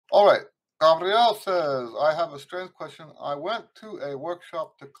All right. Gabrielle says, I have a strange question. I went to a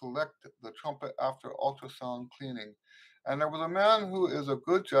workshop to collect the trumpet after ultrasound cleaning, and there was a man who is a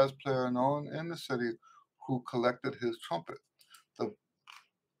good jazz player known in the city who collected his trumpet. The,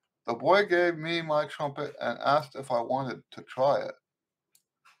 the boy gave me my trumpet and asked if I wanted to try it.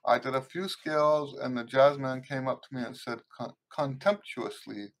 I did a few scales, and the jazz man came up to me and said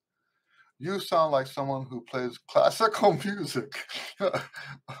contemptuously, you sound like someone who plays classical music.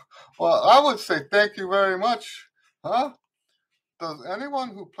 Well, I would say thank you very much. Huh? Does anyone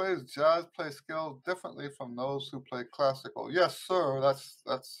who plays jazz play scales differently from those who play classical? Yes, sir.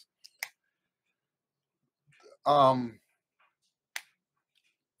 That's um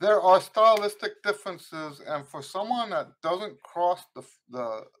there are stylistic differences, and for someone that doesn't cross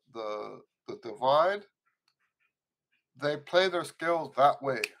the divide, they play their scales that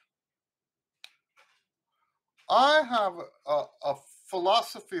way. I have a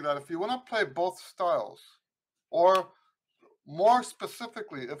philosophy that if you want to play both styles, or more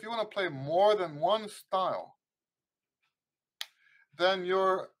specifically, if you want to play more than one style, then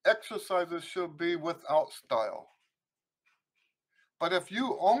your exercises should be without style. But if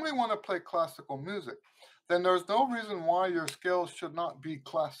you only want to play classical music, then there's no reason why your scales should not be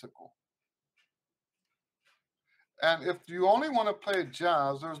classical. And if you only want to play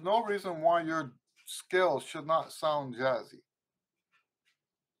jazz, there's no reason why your scales should not sound jazzy.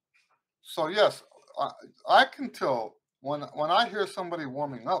 So yes, I can tell when I hear somebody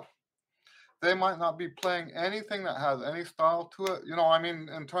warming up, they might not be playing anything that has any style to it. I mean,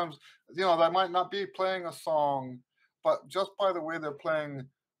 in terms, they might not be playing a song, but just by the way they're playing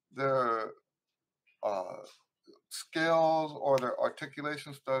their uh, scales or their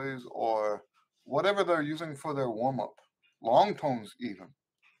articulation studies or whatever they're using for their warm up, long tones even,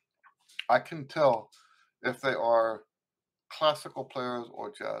 I can tell if they are classical players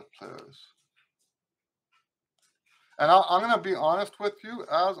or jazz players. And I'm going to be honest with you,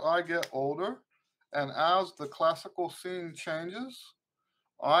 as I get older and as the classical scene changes,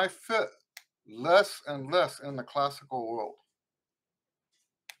 I fit less and less in the classical world.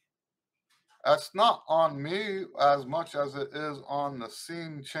 That's not on me as much as it is on the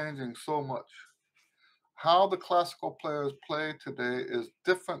scene changing so much. How the classical players play today is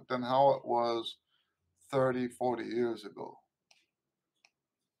different than how it was 30, 40 years ago.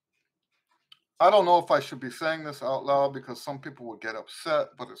 I don't know if I should be saying this out loud because some people would get upset,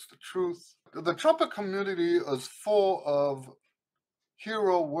 but it's the truth. The trumpet community is full of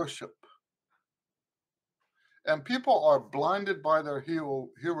hero worship, and people are blinded by their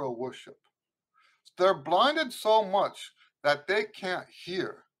hero worship. They're blinded so much that they can't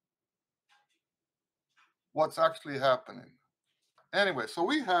hear what's actually happening. Anyway, so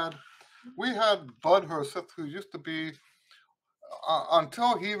we had Bud Herseth, who used to be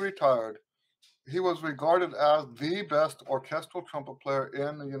until he retired, he was regarded as the best orchestral trumpet player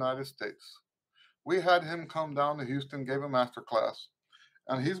in the United States. We had him come down to Houston, gave a master class,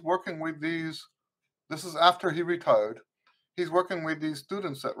 and he's working with these. This is after he retired. He's working with these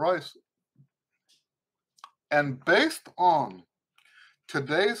students at Rice. And based on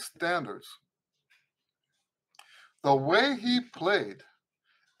today's standards, the way he played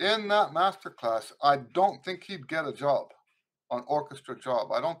in that master class, I don't think he'd get a job, an orchestra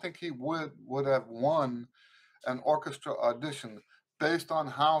job. I don't think he would have won an orchestra audition based on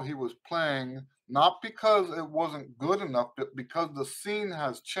how he was playing, not because it wasn't good enough, but because the scene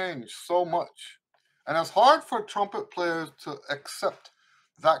has changed so much. And it's hard for trumpet players to accept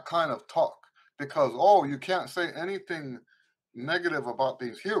that kind of talk because, oh, you can't say anything negative about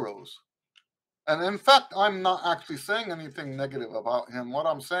these heroes. And in fact, I'm not actually saying anything negative about him. What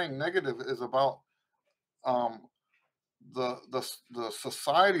I'm saying negative is about um, the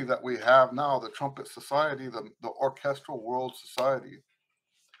society that we have now, the trumpet society, the orchestral world society.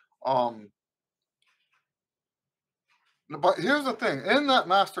 Um, but here's the thing: in that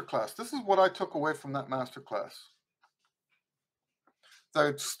master class, this is what I took away from that master class.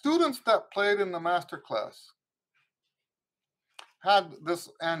 The students that played in the master class had this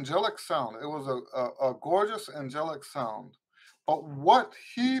angelic sound. It was a gorgeous angelic sound. But what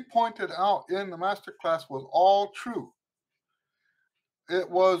he pointed out in the master class was all true. It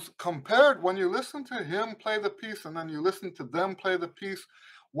was compared when you listen to him play the piece and then you listen to them play the piece,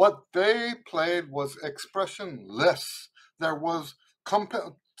 what they played was expressionless. There was,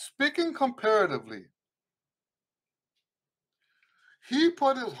 speaking comparatively, he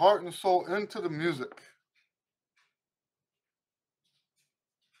put his heart and soul into the music.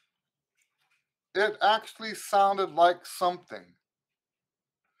 It actually sounded like something.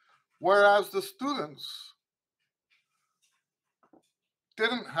 Whereas the students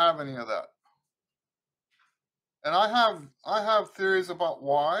didn't have any of that. And I have theories about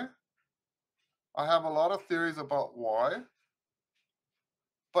why. I have a lot of theories about why.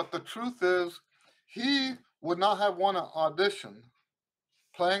 But the truth is, he would not have won an audition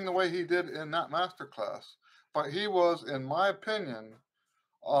playing the way he did in that masterclass. But he was, in my opinion,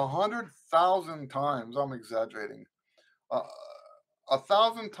 100,000 times, I'm exaggerating,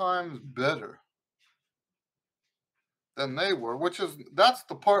 1,000 times better than they were, that's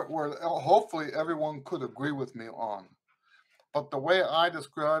the part where hopefully everyone could agree with me on. But the way I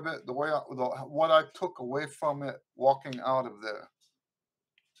describe it, what I took away from it walking out of there,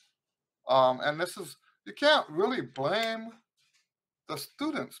 and this is, you can't really blame the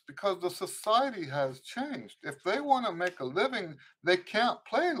students because the society has changed. If they want to make a living, they can't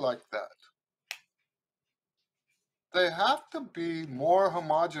play like that. They have to be more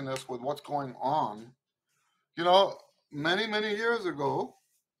homogenous with what's going on. You know, many years ago,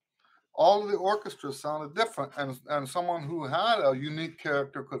 all of the orchestras sounded different, and someone who had a unique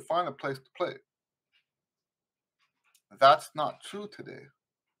character could find a place to play. That's not true today.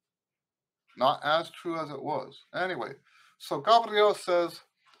 Not as true as it was. Anyway, so Gabriel says,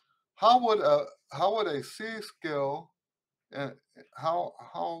 how would a C scale and how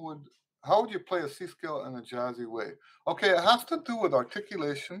would you play a C scale in a jazzy way? Okay, it has to do with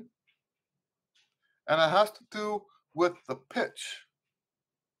articulation, and it has to do with the pitch.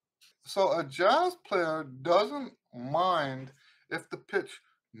 So a jazz player doesn't mind if the pitch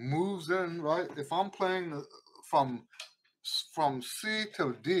moves in, right? If I'm playing from C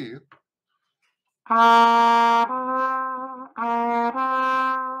to D,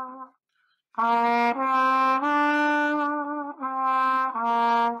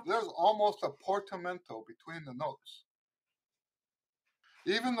 there's almost a portamento between the notes.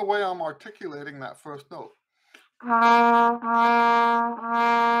 Even the way I'm articulating that first note.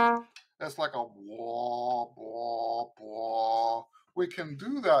 It's like a blah, blah, blah. We can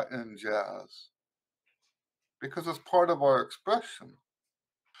do that in jazz because it's part of our expression.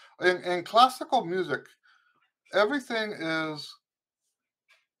 In classical music, everything is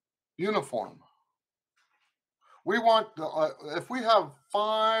uniform. We want, if we have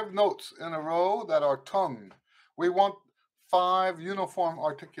 5 notes in a row that are tongued, we want 5 uniform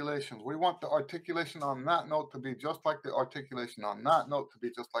articulations. We want the articulation on that note to be just like the articulation on that note to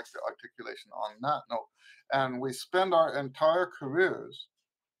be just like the articulation on that note. And we spend our entire careers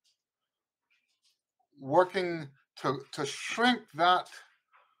working to shrink that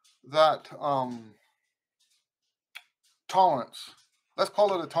tolerance. Let's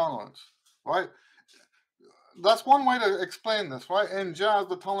call it a tolerance, right? That's one way to explain this, right? In jazz,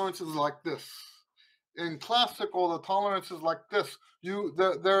 the tolerance is like this. In classical, the tolerance is like this.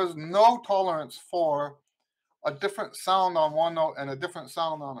 There is no tolerance for a different sound on one note and a different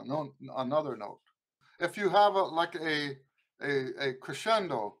sound on another note. If you have a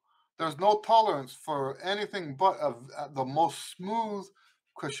crescendo, there's no tolerance for anything but the most smooth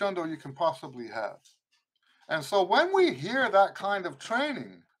crescendo you can possibly have. And so when we hear that kind of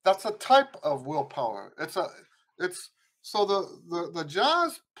training, that's a type of willpower. So the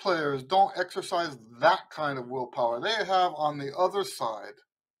jazz players don't exercise that kind of willpower. They have on the other side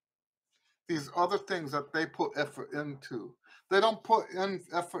these other things that they put effort into. They don't put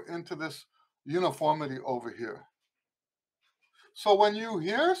effort into this uniformity over here. So when you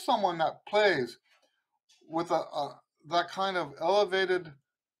hear someone that plays with that kind of elevated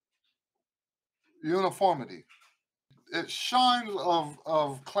uniformity, it shines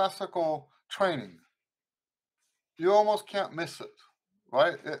of classical training. You almost can't miss it,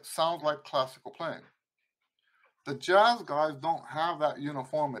 right? It sounds like classical playing. The jazz guys don't have that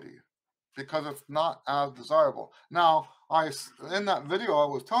uniformity because it's not as desirable. Now, in that video I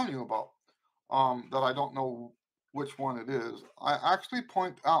was telling you about, that I don't know which one it is, I actually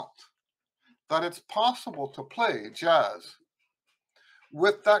point out that it's possible to play jazz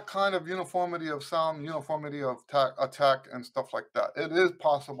with that kind of uniformity of sound, uniformity of attack, and stuff like that. It is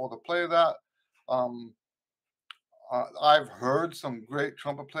possible to play that. I've heard some great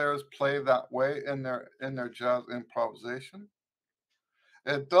trumpet players play that way in their jazz improvisation.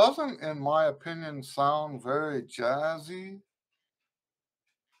 It doesn't, in my opinion, sound very jazzy,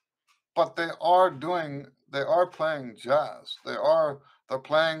 but they are playing jazz. They're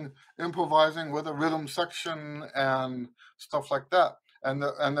playing, improvising with a rhythm section and stuff like that. And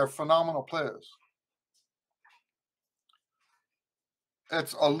they're phenomenal players.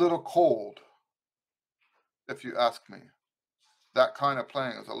 It's a little cold, if you ask me. That kind of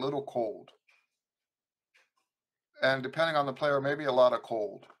playing is a little cold. And depending on the player, maybe a lot of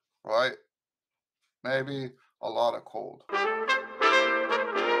cold, right? Maybe a lot of cold.